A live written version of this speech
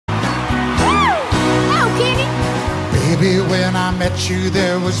Baby, when I met you,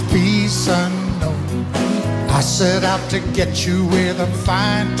 there was peace unknown. I set out to get you with a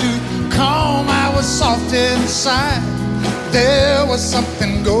fine-tooth comb. I was soft inside. There was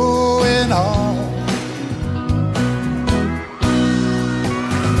something going on.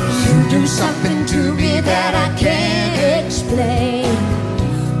 You do something to me that I can't explain.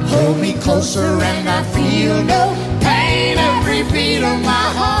 Hold me closer and I feel no pain. Every beat of my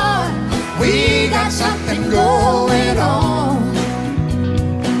heart, we got something going on.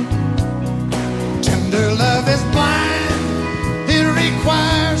 Tender love is blind. It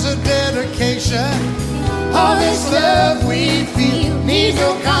requires a dedication. All this love we feel needs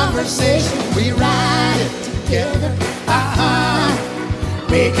no conversation. We ride it together,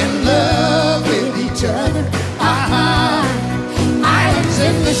 making love with each other, Islands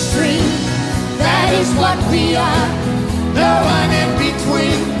in the stream, that is what we are. No one in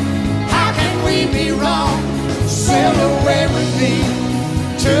between. How can we be wrong? Sail away with me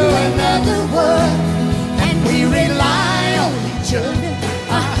to another world, and we rely on each other,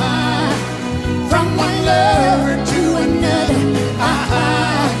 from one lover to another,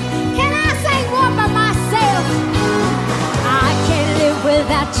 Can I sing one by myself? I can't live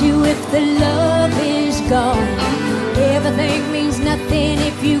without you if the love is gone. Everything means nothing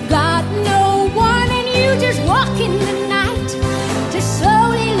if you got no one, and you just walk in the night to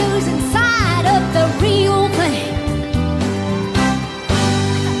slowly losing sight of the real thing.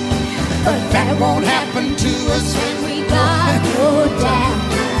 but that won't happen to us when We got no down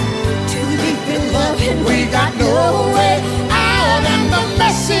to deep in love, and we got no way out, and the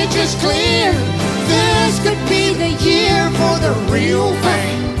message is clear. This could be the year for the real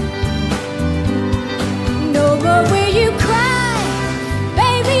thing. no more will you cry,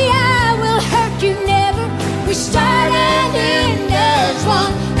 baby, I will hurt you never. We start and end as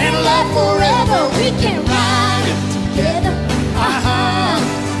one, And love forever, we can ride it together,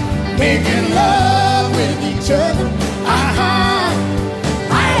 making love with each other,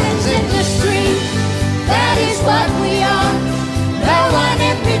 Islands in the stream, that is what we are. No one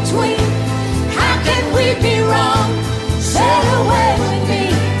in between. How can we be wrong? Sail away with me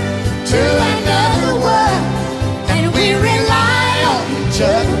to another world, and we rely on each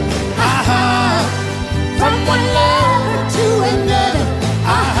other, from one lover to another.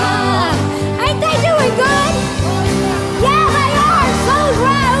 Ain't they doing good? Yeah, they are. So's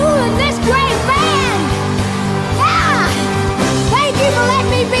Raoul and this great band. Yeah. Thank you for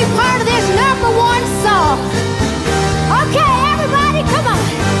letting me be part of this #1 song. Okay, everybody, come on.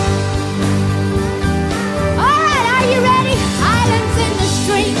 All right, are you ready? Islands in the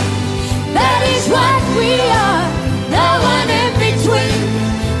stream, that is what we are. No one in between.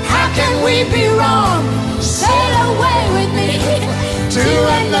 How can we be wrong? Sail away with me to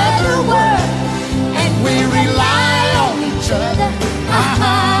another world, and we rely on each other,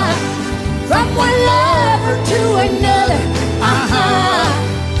 from one lover to another.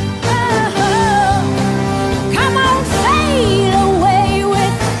 Come on, sail away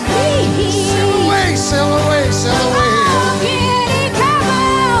with me. Sail away, sail away, sail away. Oh, Kitty, come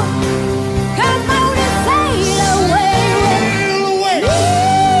on. Come on and sail away Sail away.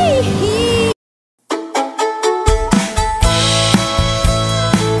 with me.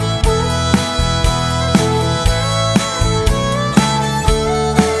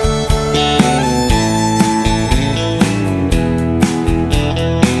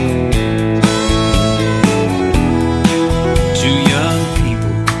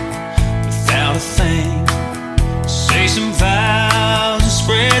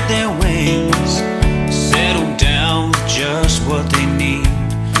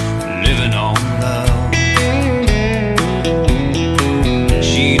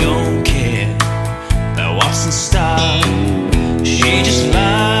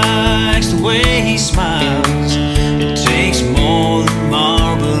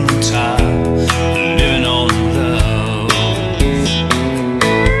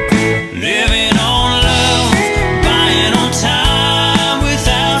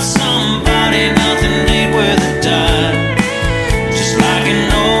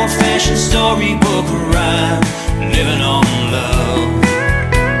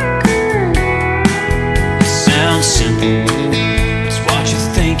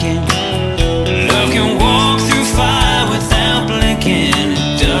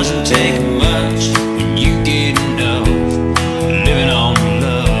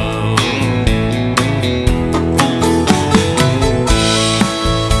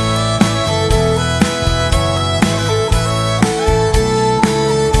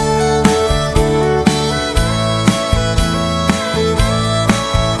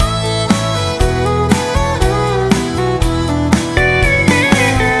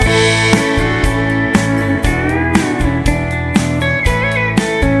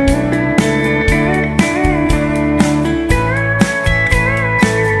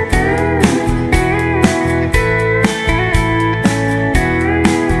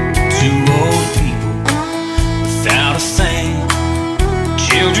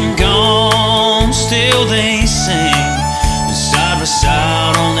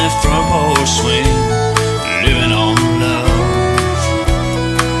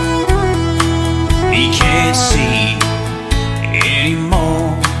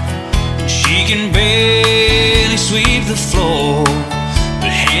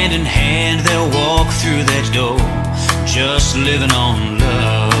 just living on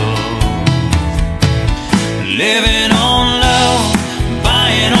love. Living on love,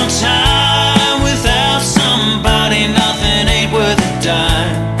 buying on time. Without somebody, nothing ain't worth a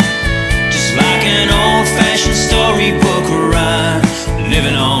dime. Just like an old-fashioned storybook rhyme.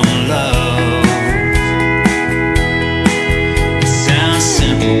 Living on love. It sounds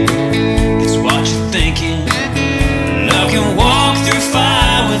simple, it's what you're thinking. Love can walk through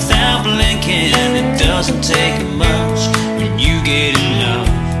fire without blinking. It doesn't take much when you get enough.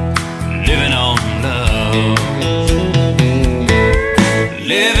 Living on love.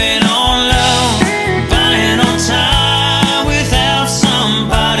 Living on love, buying on time. Without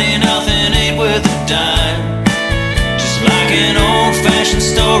somebody, nothing ain't worth a dime. Just like an old-fashioned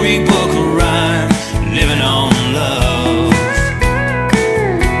storybook rhyme. Living on love.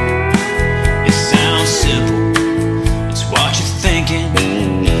 It sounds simple, it's what you're thinking.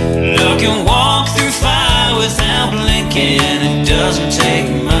 Love can walk through fire without blinking. It doesn't take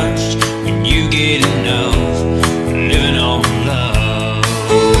much when you get enough. Living on love.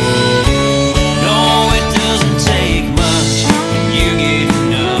 No, it doesn't take much when you get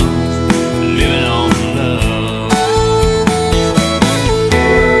enough. Living on love.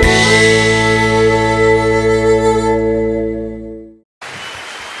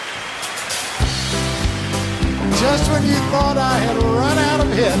 Just when you thought I had run out of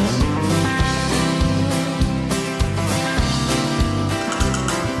hits,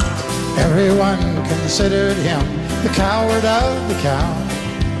 everyone considered him the coward of the cow.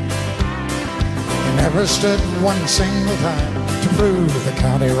 He never stood one single time to prove the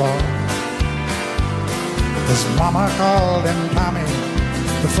county wrong. His mama called him Tommy,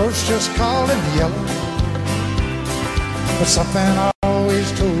 the folks just called him Yellow. But something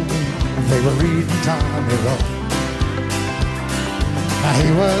always told me they were reading Tommy wrong. Now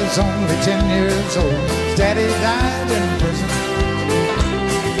he was only 10 years old, his daddy died in prison,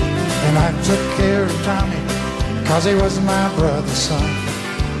 and I took care of Tommy, 'cause he was my brother's son.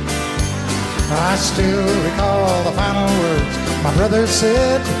 I still recall the final words my brother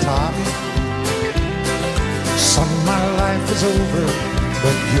said to Tommy: "Son, my life is over,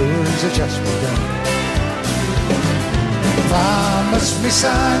 but yours has just begun. Promise me,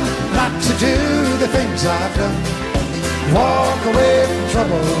 son, not to do the things I've done. Walk away from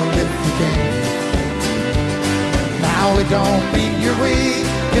trouble if you can. Now it don't mean you're weak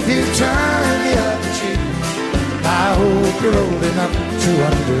if you turn the other cheek. I hope you're old enough to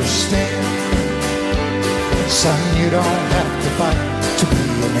understand. Son, you don't have to fight to be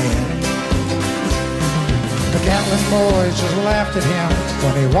a man." The Gatlin boys just laughed at him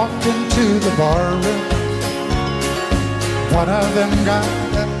when he walked into the bar room. One of them got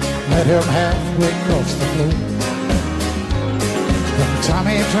up, met him halfway across the floor. When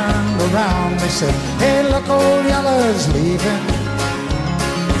Tommy turned around, they said, "Hey, look, old Yellow's leaving."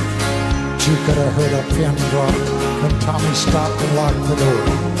 You could have heard a pin drop when Tommy stopped and locked the door.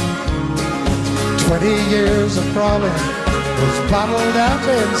 20 years of crawling was bottled up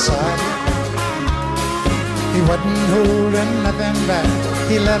inside. He wasn't holding nothing back,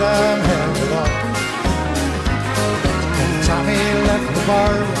 he let him have it all. When Tommy left the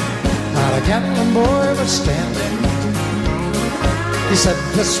bar, not a Gatlin boy was standing. He said,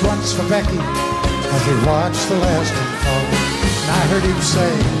 "This one's for Becky," as he watched the last one fall. And I heard him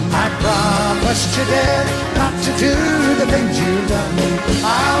say, "I promised you, Dad, not to do the things you've done.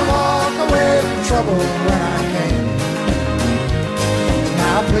 I'll walk away from trouble when I can.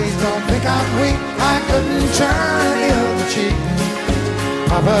 Now please don't think I'm weak, I couldn't turn the other cheek.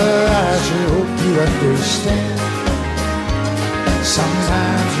 Papa, I sure hope you understand.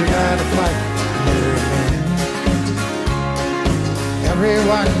 Sometimes you gotta fight for your man."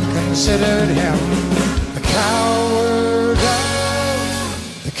 Everyone considered him the coward of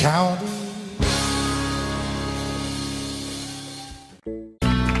the county.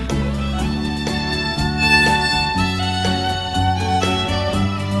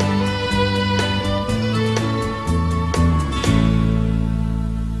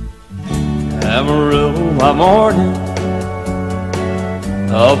 Amarillo morning,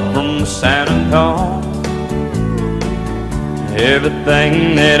 up from San Antonio. Everything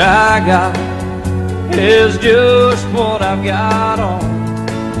that I got is just what I've got on.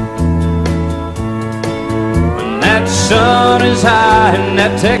 When that sun is high in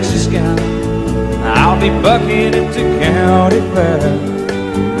that Texas sky, I'll be bucking into county fair.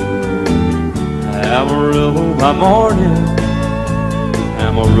 Amarillo by morning,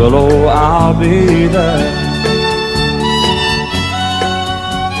 Amarillo, I'll be there.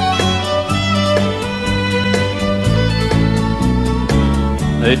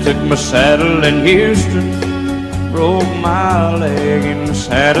 They took my saddle in Houston, broke my leg in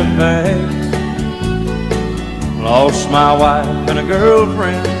Santa Fe. Lost my wife and a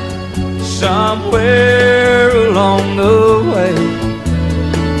girlfriend somewhere along the way.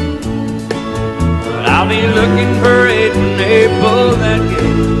 But I'll be looking for it when they pull that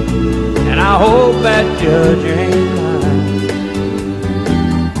gate, and I hope that judge ain't lying.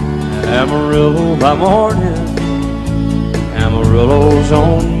 Amarillo by morning, Amarillo's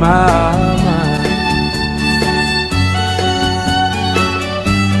on my mind.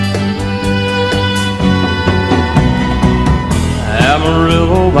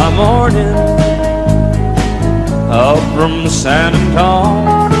 Amarillo by morning, up from San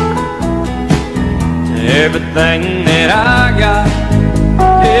Antonio. Everything that I got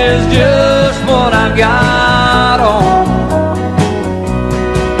is just what I've got on.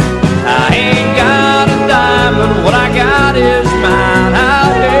 I ain't got a dime, but what I got is mine. I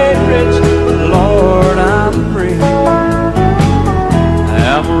ain't rich, but Lord, I'm free.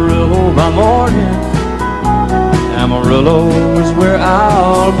 Amarillo by morning, Amarillo is where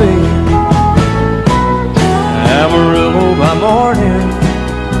I'll be. Amarillo by morning,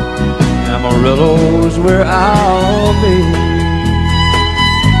 Amarillo is where I'll be.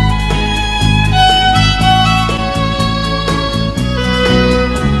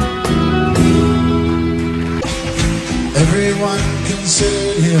 Everyone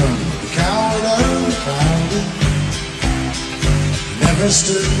considered him the coward of the crowd. Never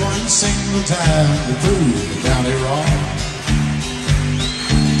stood one single time to prove the county wrong.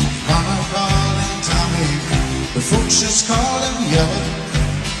 Mama called him Tommy, the folks just called him Yellow.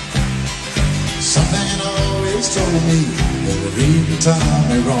 Something always told me they were reading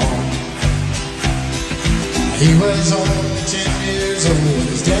Tommy wrong. He was only 10 years old when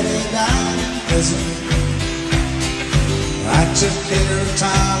his daddy died in prison. I took care of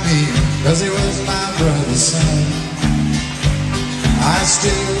Tommy, cause he was my brother's son. I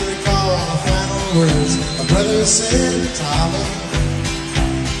still recall the final words my brother said to Tommy.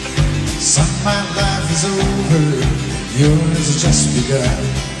 Son, my life is over, yours has just begun.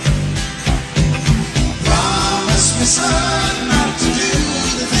 Promise me, son, not to do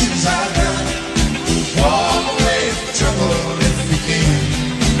the things I've done. Walk away from trouble if you can.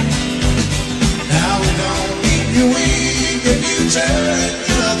 Now we don't need you weak if you turn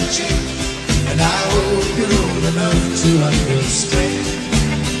the other cheek. And I hope you're old enough to understand.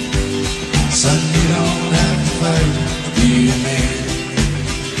 Son, you don't have to fight to be a man.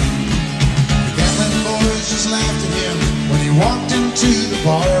 The gambling boys just laughed at him when he walked into the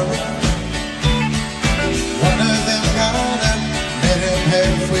bar. One of them got up, met him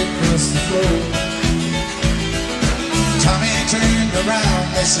halfway across the floor. Tommy turned around,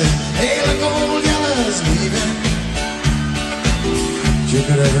 they said, hey, look, old Yellow's leaving. You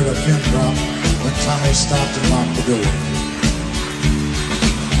could have heard a pin drop when Tommy stopped and locked the door.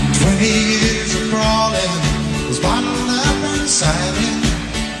 20 years of crawling was bottled up inside him.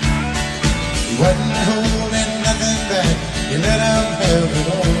 He wasn't holding nothing back, he let him have it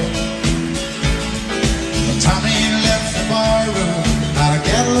all. When Tommy left the bar room, not a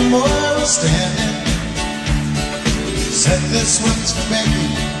gallon of more was standing. Said this one's for Becky,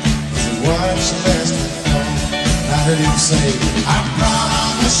 as he watched the last one fall. I heard him say, I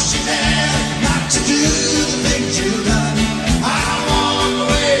promised you, Dad, not to do the things you've done. I'll walk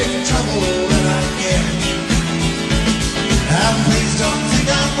away from trouble when I can. Now please don't think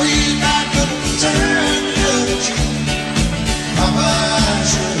I'm weak, I couldn't turn the other cheek. Papa, I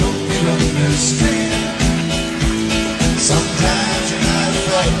sure hope you understand. Sometimes you're not a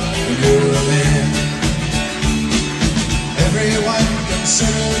fight when you're a man. Everyone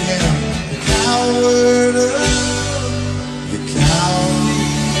considered him the coward of the county.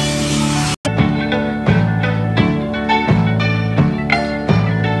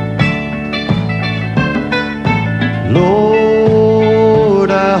 Lord,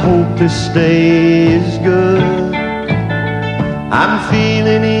 I hope this day is good. I'm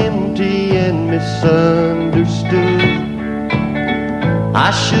feeling empty and misunderstood.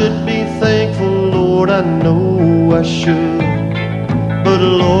 I should be thankful, Lord, I know I should. But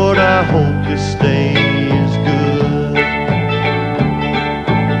Lord, I hope this day is good.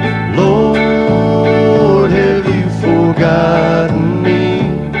 Lord, have you forgotten me?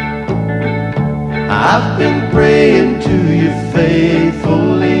 I've been praying to you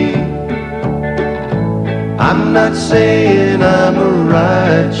faithfully. I'm not saying I'm a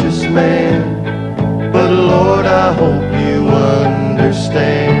righteous man, but Lord, I hope you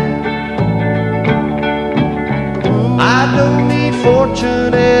understand. I don't need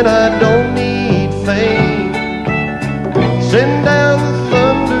fortune and I don't need fame. Send down the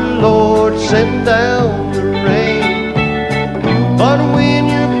thunder, Lord, send down the rain.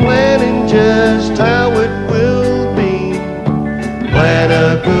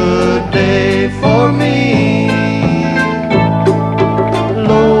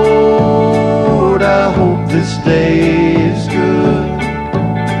 this day is good.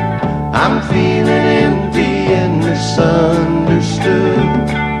 I'm feeling empty and misunderstood.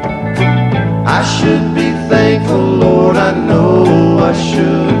 I should be thankful, Lord, I know I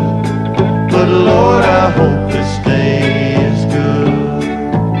should. But Lord, I hope this day is good.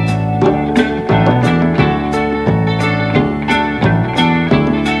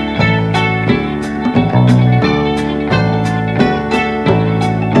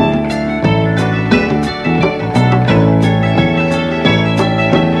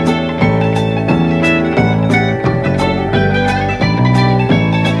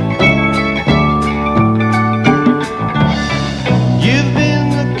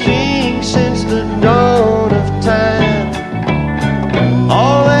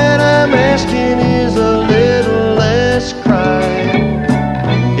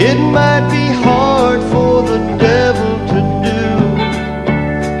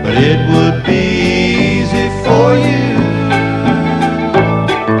 It would be easy for you.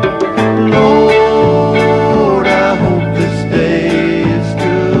 Lord, I hope this day is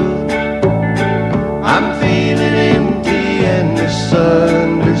good. I'm feeling empty and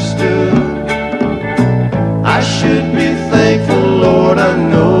misunderstood. I should be thankful, Lord, I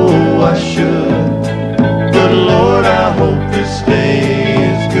know I should. But Lord, I hope this day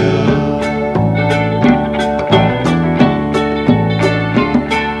is good.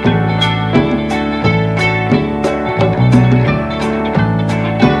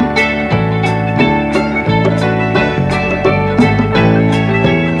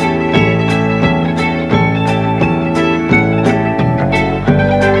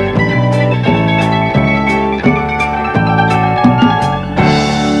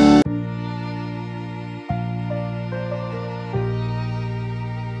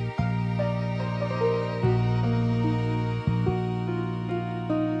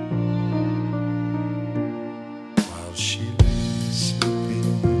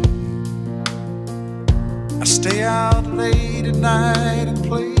 I stay out late at night and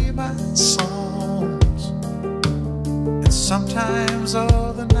play my songs, and sometimes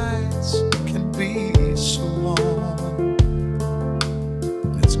all the nights can be so long.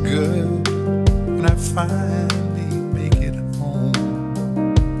 It's good when I finally make it home,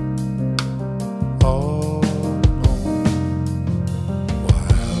 all alone,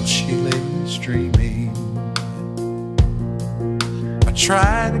 while she lays dreaming. I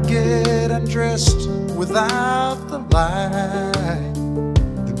try to get undressed without the light,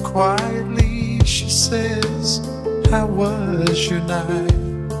 then quietly she says, how was your night?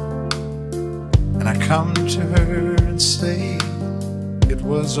 And I come to her and say, it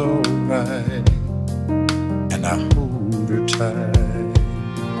was alright, and I hold her tight.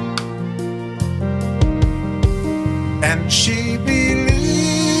 And she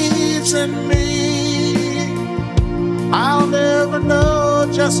believes in me. I'll never know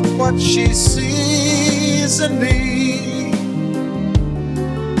just what she sees in me.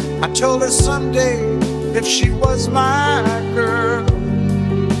 I told her someday if she was my girl,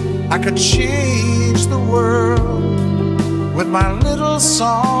 I could change the world with my little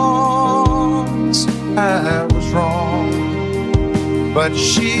songs. I was wrong, but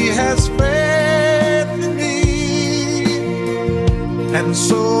she has faith in me, and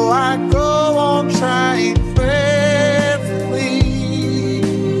so I go on trying faithfully.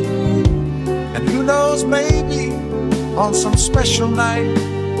 And who knows, maybe on some special night,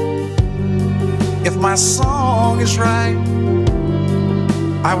 if my song is right,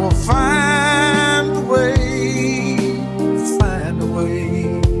 I will find a way,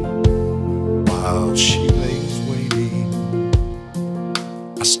 while she lays waiting.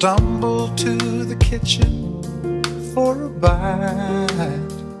 I stumble to the kitchen for a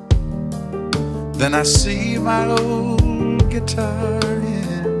bite, then I see my old guitar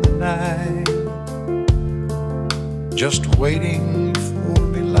in the night, just waiting for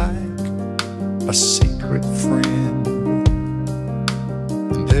me like a secret friend.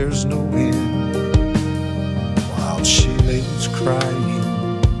 And there's no end while she lays crying.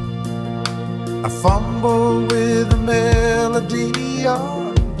 I fumble with a melody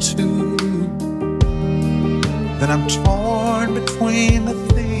or two, then I'm torn between the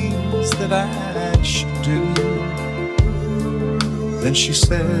things that I should do. Then she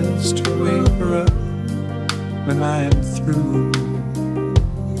says to wake her up when I am through.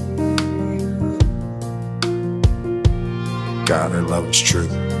 God, her love is true,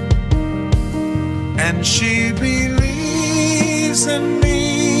 and she believes in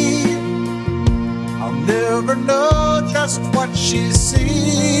me. I'll never know just what she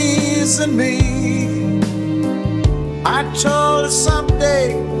sees in me. I told her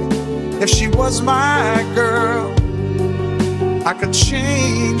someday if she was my girl, I could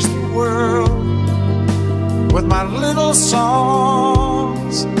change the world with my little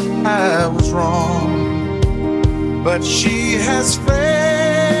songs. I was wrong, but she has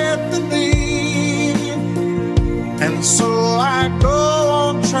faith in me, and so I go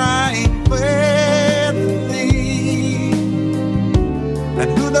on trying faithfully.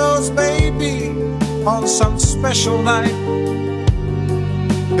 And who knows, baby, on some special night,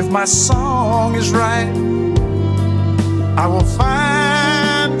 if my song is right, I will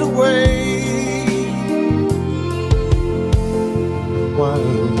find a way.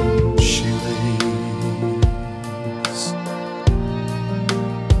 While she waits,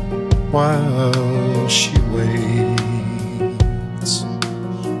 while she waits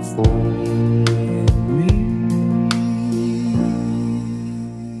for me.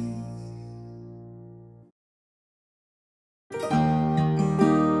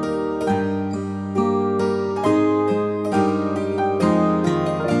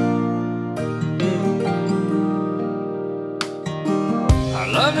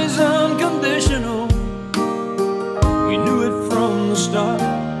 Love is unconditional. We knew it from the start.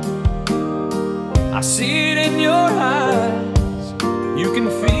 I see it in your eyes. You can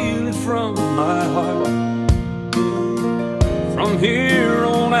feel it from my heart. From here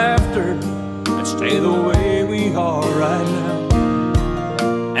on after, let's stay the way we are right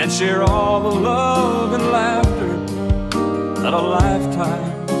now, and share all the love and laughter that a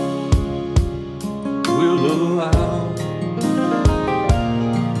lifetime will allow.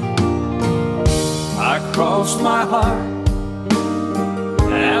 I crossed my heart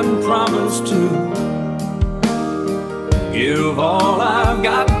and promised to give all I've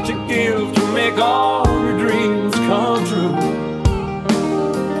got to give to make all your dreams come true.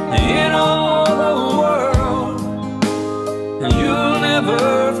 In all the world, you'll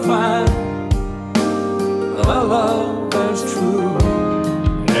never find a love as true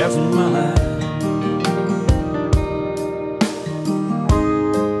as mine.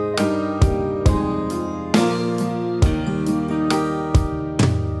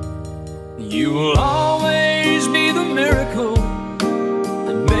 You will always be the miracle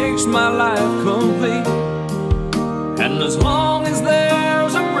that makes my life complete. And as long as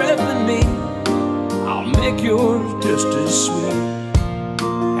there's a breath in me, I'll make yours just as sweet.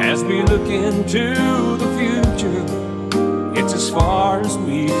 As we look into the future, it's as far as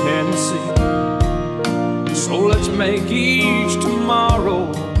we can see. So let's make each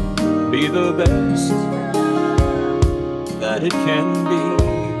tomorrow be the best that it can be.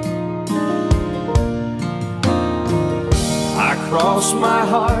 I crossed my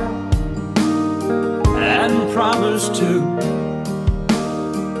heart and promised to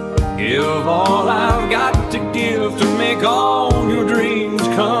give all I've got to give to make all your dreams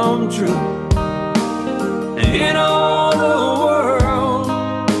come true. In all the world,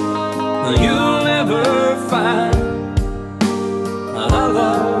 you'll never find a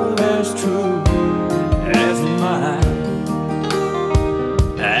love as true as mine.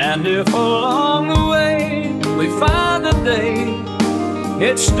 And if along the way we find a day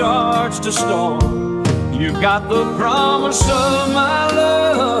it starts to storm, you've got the promise of my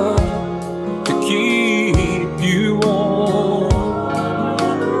love to keep you warm.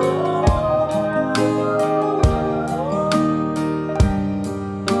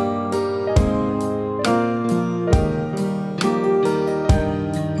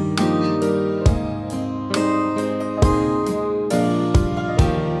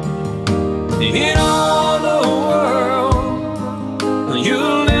 In all the world,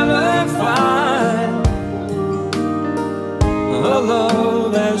 you'll never find a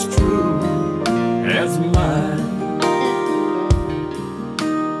love as true as mine.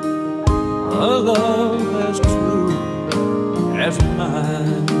 A love as true as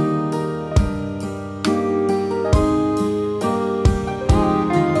mine.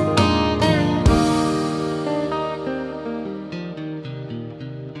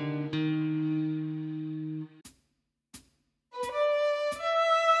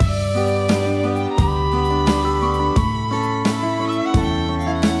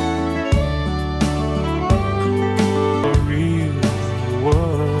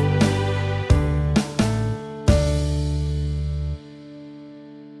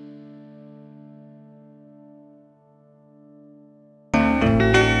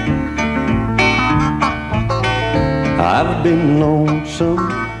 I've been lonesome,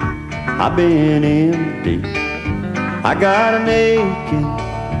 I've been empty, I got an aching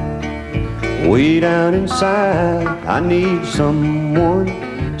way down inside. I need someone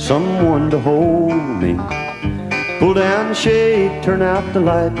to hold me, Pull down the shade, turn out the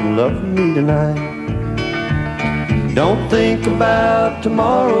light, and love me tonight. Don't think about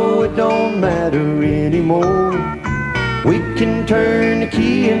tomorrow, it don't matter anymore. We can turn the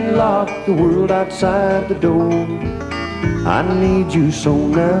key and lock the world outside the door. I need you so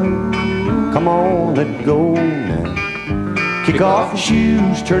now, come on, let go now. Kick off your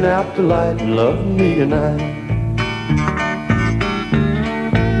shoes, turn out the light, and love me tonight.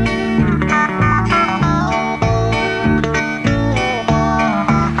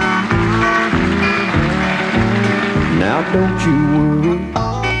 Now don't you worry,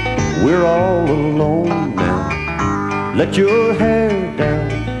 we're all alone now. Let your hair down,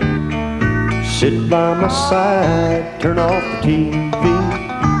 sit by my side, turn off the TV,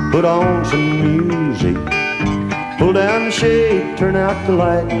 put on some music. Pull down the shade, turn out the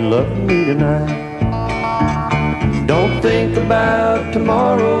light, and love me tonight. Don't think about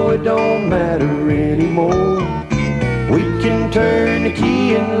tomorrow, it don't matter anymore. We can turn the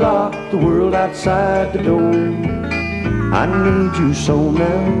key and lock the world outside the door. I need you so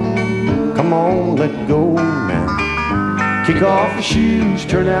now, come on, let go now. Kick off your shoes,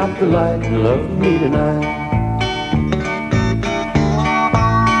 turn out the light, and love me tonight.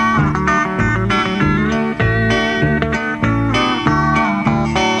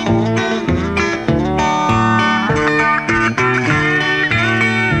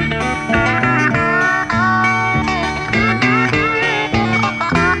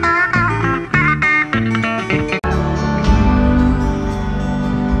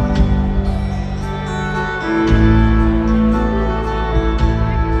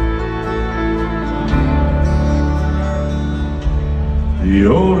 The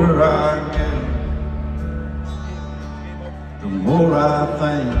older I get, the more I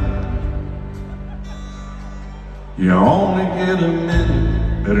think you only get a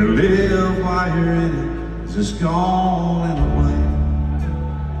minute, better live while you're in it, 'cause it's gone in a blink.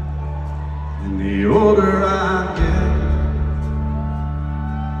 And the older I get,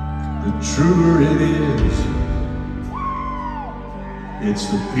 the truer it is. It's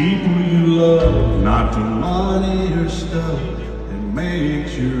the people you love, not the money or stuff,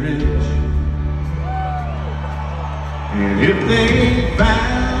 makes you rich. And if they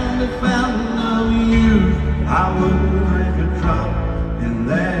found a fountain of youth, I wouldn't drink a drop, and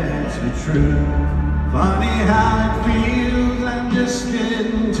that's the truth. Funny how it feels, I'm just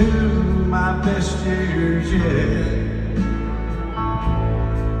getting to my best years yet.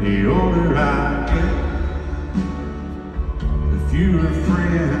 The older I get, the fewer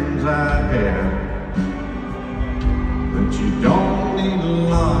friends I have. But you don't need a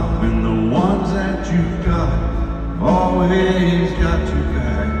lot when the ones that you've got always got you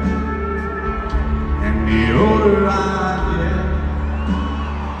back. And the older I get,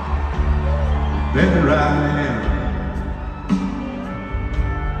 the better I am,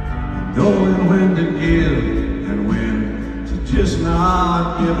 knowing when to give and when to just not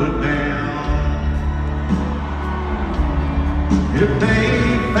give a damn. If they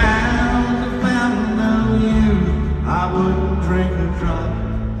found a fountain of youth, I wouldn't drink a drop,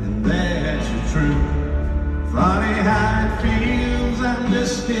 and that's the truth. Funny how it feels, I'm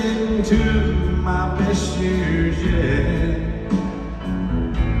just getting to my best years yet.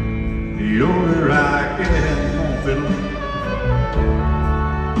 The older I get, come on, fiddle.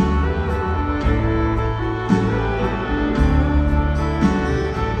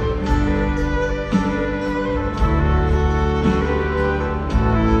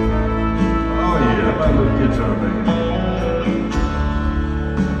 Oh yeah, how about a little guitar thing?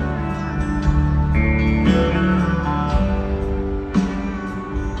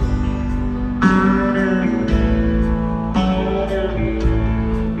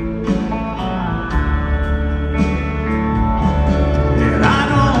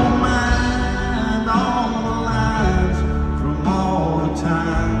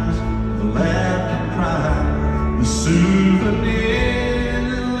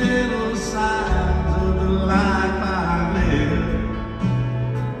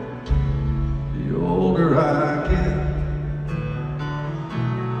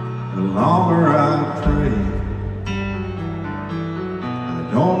 The longer I pray, I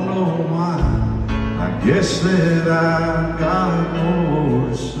don't know why, I guess that I've got more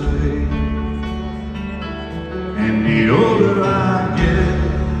to say. And the older I get,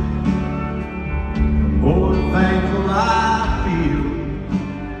 the more thankful I feel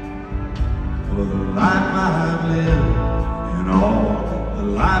for the life I've lived and all the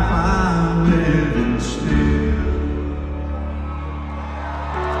life I'm living still.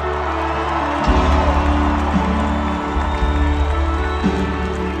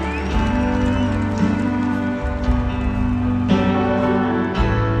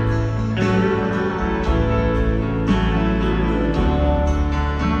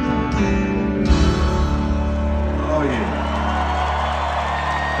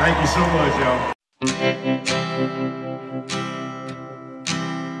 much, y'all.